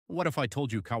What if I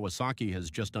told you Kawasaki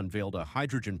has just unveiled a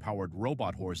hydrogen-powered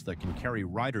robot horse that can carry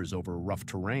riders over rough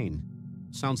terrain?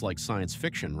 Sounds like science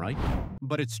fiction, right?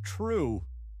 But it's true.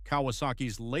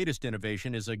 Kawasaki's latest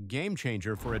innovation is a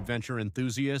game-changer for adventure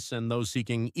enthusiasts and those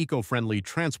seeking eco-friendly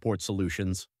transport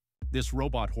solutions. This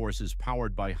robot horse is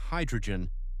powered by hydrogen,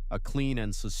 a clean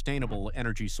and sustainable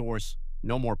energy source.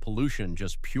 No more pollution,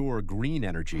 just pure green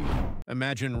energy.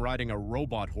 Imagine riding a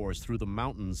robot horse through the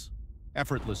mountains,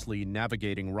 effortlessly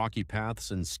navigating rocky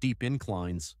paths and steep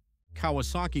inclines.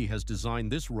 Kawasaki has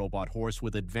designed this robot horse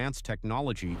with advanced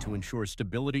technology to ensure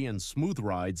stability and smooth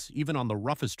rides even on the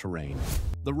roughest terrain.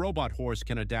 The robot horse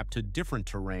can adapt to different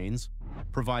terrains,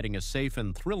 providing a safe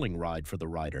and thrilling ride for the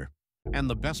rider. And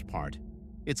the best part,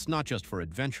 it's not just for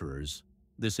adventurers.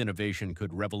 This innovation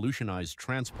could revolutionize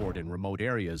transport in remote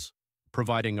areas,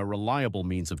 providing a reliable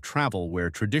means of travel where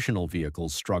traditional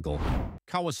vehicles struggle.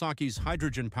 Kawasaki's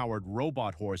hydrogen-powered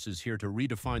robot horse is here to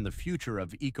redefine the future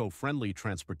of eco-friendly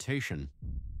transportation.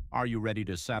 Are you ready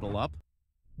to saddle up?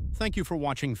 Thank you for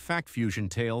watching Fact Fusion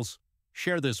Tales.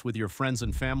 Share this with your friends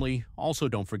and family. Also,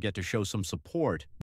 don't forget to show some support.